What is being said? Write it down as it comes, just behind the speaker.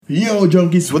Yo,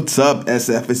 junkies, what's up?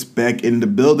 SF is back in the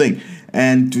building,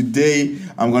 and today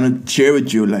I'm gonna share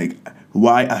with you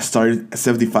why I started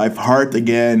 75 Hard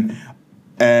again,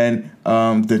 and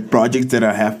the projects that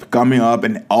I have coming up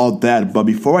and all that. But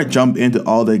before I jump into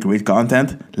all the great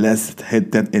content, let's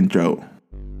hit that intro.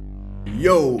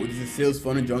 Yo, this is Sales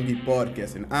Funnel Junkie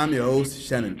Podcast, and I'm your host,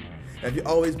 Shannon. Have you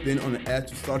always been on the edge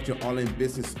to start your online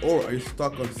business, or are you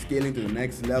stuck on scaling to the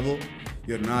next level?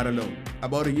 You're not alone.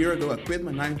 About a year ago, I quit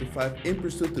my 9 to 5 in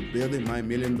pursuit to building my $1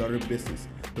 million business.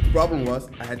 The problem was,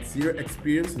 I had zero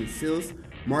experience in sales,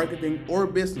 marketing, or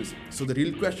business. So the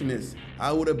real question is,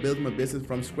 how would I build my business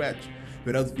from scratch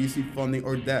without VC funding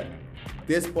or debt?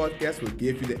 This podcast will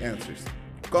give you the answers.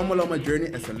 Come along my journey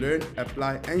as I learn,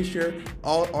 apply, and share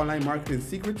all online marketing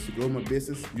secrets to grow my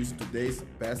business using today's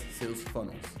best sales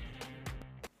funnels.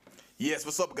 Yes,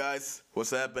 what's up, guys?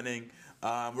 What's happening?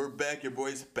 We're back. Your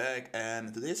boy's back,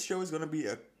 and today's show is gonna be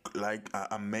a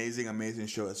amazing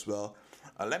show as well.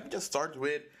 Let me just start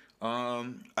with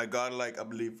I got I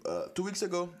believe 2 weeks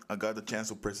ago I got the chance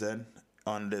to present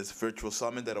on this virtual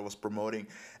summit that I was promoting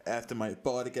after my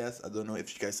podcast. I don't know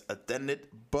if you guys attended,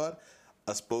 but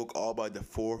I spoke all about the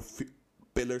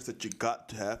pillars that you got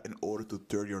to have in order to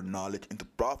turn your knowledge into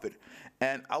profit,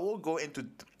 and I will go into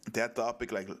that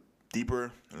topic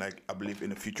deeper, I believe,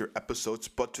 in the future episodes.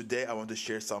 But today I want to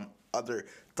share some other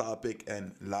topic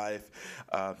and live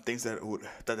things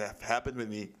that have happened with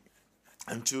me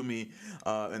and to me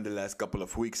in the last couple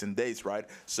of weeks and days, right?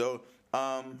 So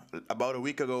about a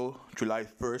week ago, July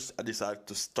 1st, I decided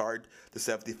to start the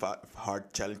 75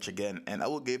 Hard Challenge again, and I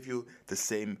will give you the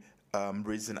same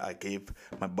reason I gave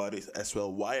my buddies as well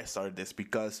why I started this,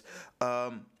 because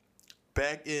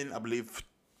back in, I believe,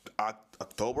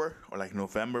 October or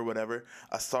November, whatever,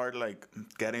 I started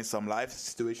getting some life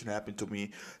situation happened to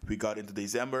me. We got into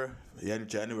December,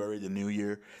 January, the new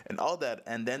year, and all that,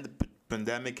 and then the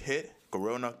pandemic hit.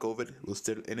 Corona, COVID was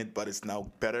still in it, but it's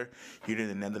now better here in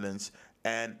the Netherlands.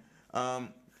 And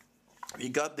we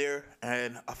got there,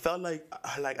 and I felt I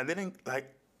didn't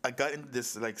I got into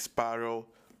this spiral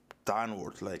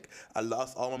downwards. I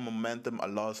lost all my momentum. I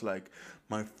lost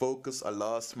my focus. I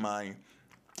lost my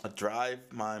drive,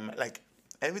 my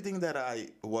everything that I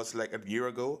was a year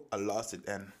ago. I lost it,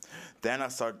 and then I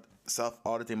started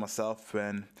self-auditing myself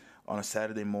when on a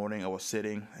Saturday morning I was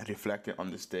sitting and reflecting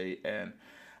on this day, and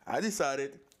I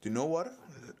decided, you know what,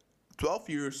 12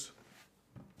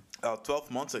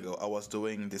 months ago I was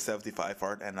doing the 75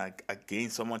 Hard, and I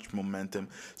gained so much momentum,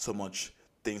 so much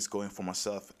things going for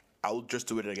myself. I will just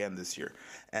do it again this year,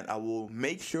 and I will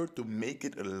make sure to make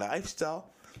it a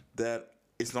lifestyle that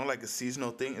it's not a seasonal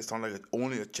thing. It's not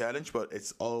only a challenge, but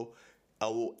it's all, I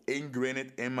will ingrain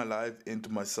it in my life,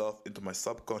 into myself, into my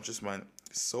subconscious mind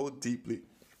so deeply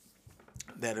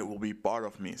that it will be part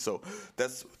of me. So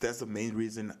that's the main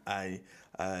reason I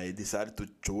decided to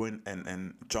join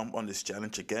and jump on this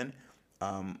challenge again.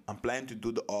 I'm planning to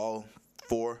do the all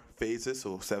 4 phases,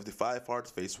 so 75 Hard,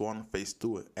 phase 1, phase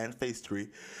 2, and phase 3.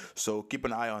 So keep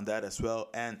an eye on that as well.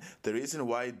 And the reason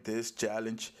why this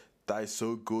challenge ties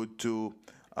so good to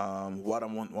what I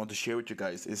want to share with you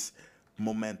guys is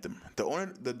momentum.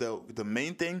 The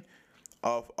main thing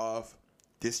of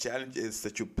this challenge is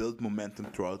that you build momentum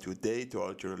throughout your day,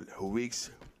 throughout your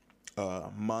weeks,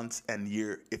 months, and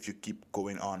year if you keep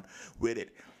going on with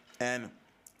it. And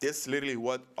this is literally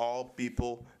what all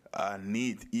people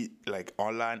need,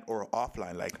 online or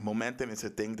offline. Momentum is a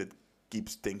thing that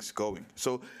keeps things going.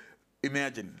 So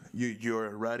imagine you're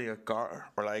riding a car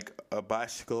or a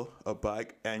bicycle, a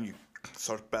bike, and you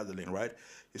start pedaling, right?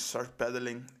 You start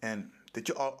pedaling, and did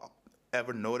you all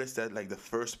ever notice that the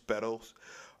first pedals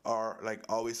are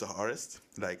always the hardest?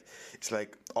 It's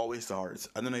always the hardest.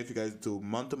 I don't know if you guys do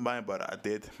mountain bike, but I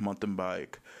did mountain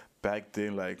bike back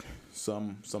then,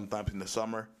 sometimes in the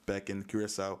summer back in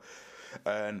Curacao,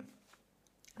 and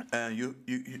you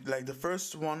the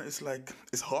first one is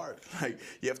it's hard.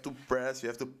 You have to press, you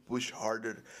have to push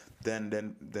harder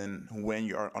than when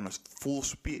you are on a full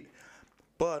speed.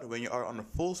 But when you are on a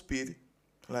full speed,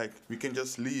 we can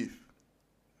just leave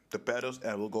the pedals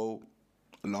and we'll go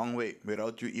a long way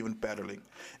without you even pedaling.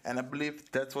 And I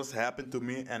believe that's what's happened to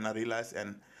me, and I realized,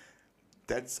 and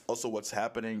that's also what's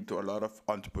happening to a lot of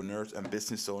entrepreneurs and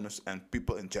business owners and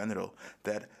people in general,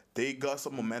 that they got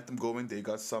some momentum going, they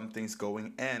got some things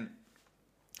going, and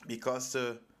because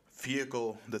the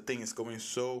thing is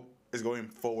going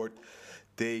forward,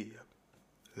 they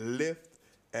lift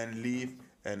and leave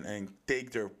and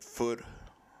take their foot,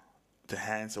 the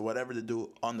hands, or whatever they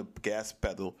do on the gas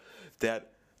pedal,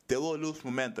 that they will lose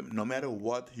momentum no matter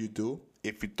what you do.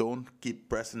 if you don't keep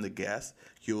pressing the gas,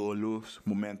 you will lose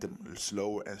momentum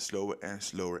slower and slower and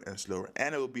slower and slower,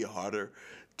 and it will be harder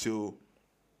to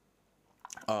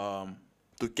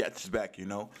catch back.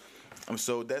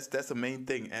 So that's the main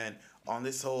thing. And on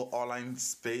this whole online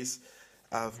space,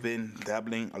 I've been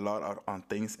dabbling a lot on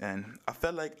things, and I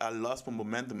felt like I lost my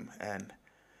momentum, and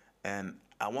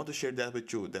I want to share that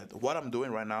with you. That what I'm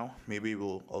doing right now maybe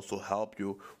will also help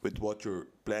you with what you're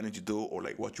planning to do, or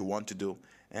like what you want to do.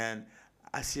 And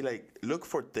I see, like, look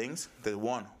for things that,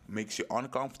 one, makes you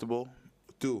uncomfortable,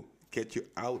 two, get you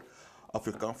out of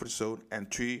your comfort zone, and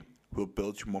three, will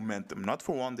build your momentum. Not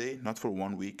for one day, not for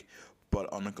 1 week,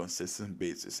 but on a consistent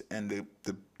basis. And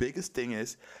the biggest thing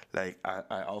is, like,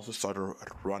 I also started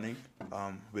running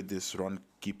with this Run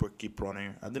Keeper, Keep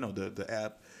Running. I don't know the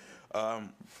app.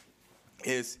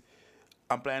 Is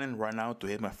I'm planning right now to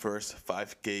hit my first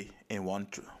 5K in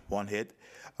one hit.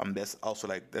 That's also,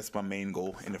 like, that's my main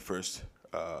goal in the first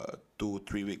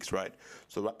 2-3 weeks, right?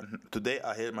 So today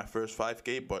I hit my first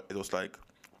 5K, but it was like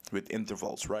with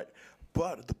intervals, right?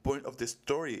 But the point of this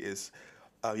story is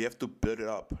you have to build it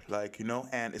up, like,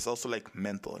 and it's also like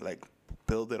mental, like,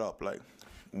 build it up, like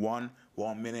 1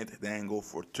 minute, then go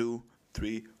for 2,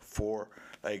 3, 4,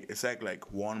 like it's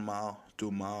like 1 mile,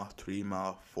 2 mile, 3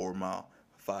 mile, 4 mile,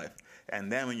 5, and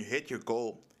then when you hit your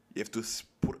goal, you have to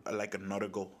put like another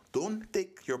goal. Don't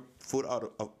take your foot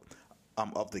out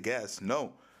of the gas.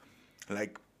 No,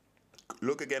 like,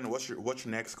 look again. What's your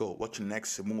next goal? What's your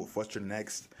next move? What's your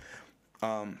next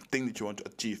thing that you want to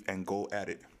achieve, and go at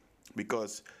it.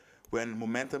 Because when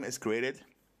momentum is created,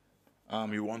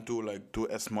 you want to, like, do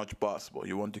as much possible.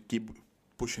 You want to keep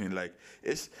pushing it. Like,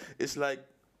 it's like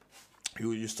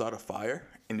you start a fire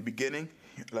in the beginning.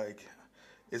 Like,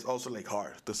 it's also, like,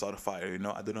 hard to start a fire.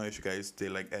 I don't know if you guys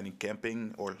did, like, any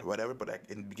camping or whatever, but, like,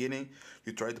 in the beginning,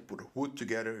 you try to put wood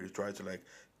together. You try to, like,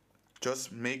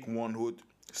 just make one wood,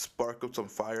 spark up some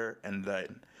fire, and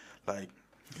then, like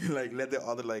let the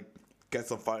other, like, get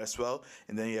some fire as well,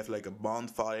 and then you have, like, a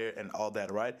bonfire and all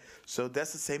that, right? So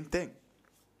that's the same thing.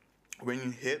 When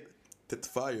you hit that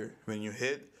fire, when you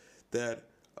hit that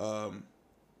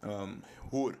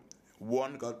wood,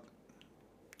 one got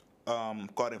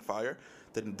caught in fire,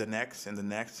 then the next and the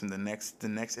next and the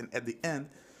next, and at the end,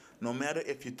 no matter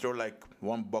if you throw, like,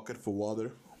 one bucket for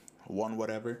water, one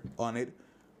whatever on it,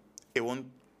 it won't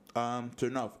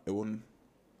turn off. It won't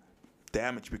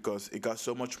damage, because it got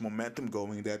so much momentum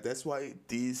going. That's why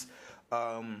these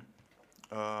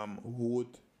wood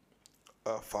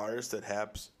fires that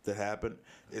happen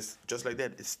is just like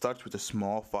that. It starts with a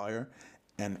small fire,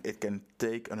 and it can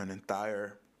take on an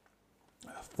entire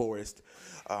forest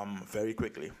very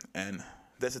quickly. And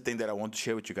that's the thing that I want to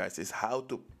share with you guys, is how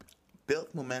to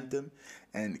build momentum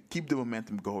and keep the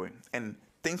momentum going. And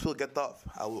things will get tough.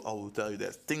 I will tell you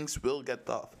that things will get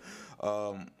tough.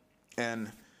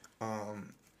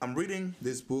 I'm reading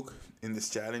this book in this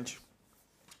challenge,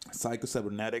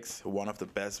 Psycho-Cybernetics, one of the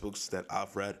best books that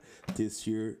I've read this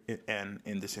year and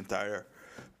in this entire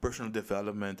personal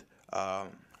development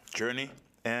journey.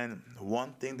 And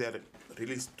one thing that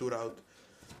really stood out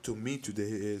to me today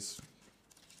is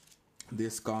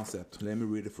this concept. Let me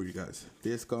read it for you guys.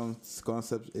 This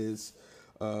concept is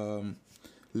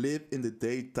live in the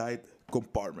day tight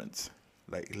compartments.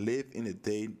 Like, live in the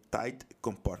day tight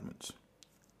compartments.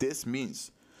 This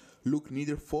means look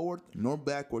neither forward nor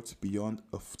backwards beyond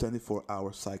a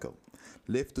 24-hour cycle.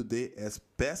 Live today as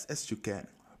best as you can.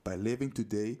 By living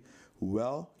today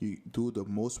well, you do the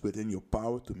most within your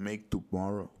power to make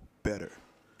tomorrow better.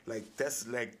 Like, that's,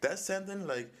 like, that sentence,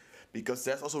 like, because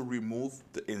that's also remove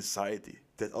the anxiety.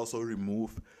 That also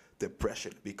remove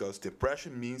depression. Because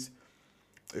depression means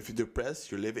if you're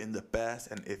depressed, you're living in the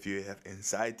past, and if you have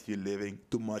anxiety, you're living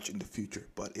too much in the future.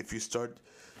 But if you start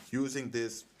using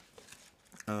this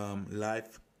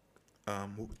life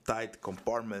tight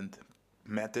compartment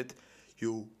method,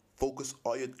 you focus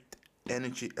all your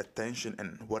energy, attention,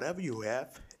 and whatever you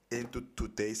have into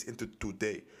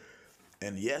today.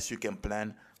 And yes, you can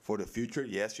plan for the future.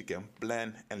 Yes, you can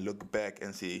plan and look back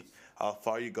and see how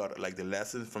far you got, like the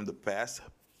lessons from the past.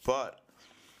 But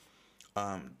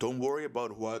don't worry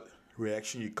about what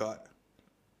reaction you got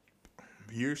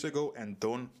years ago, and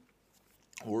don't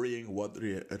worrying what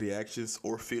reactions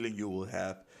or feeling you will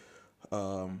have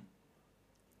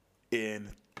in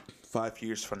 5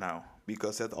 years from now,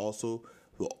 because that also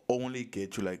will only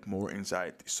get you, like, more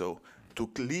anxiety. So to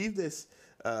leave this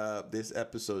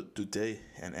episode today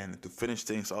and to finish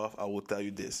things off, I will tell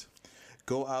you this: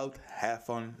 go out, have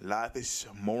fun. Life is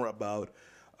more about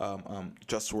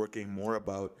just working, more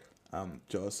about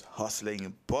just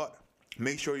hustling, but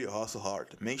make sure you hustle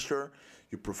hard. Make sure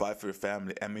you provide for your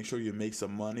family, and make sure you make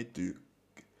some money to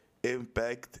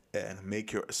impact and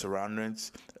make your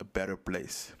surroundings a better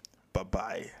place. Bye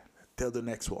bye. Till the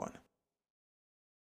next one.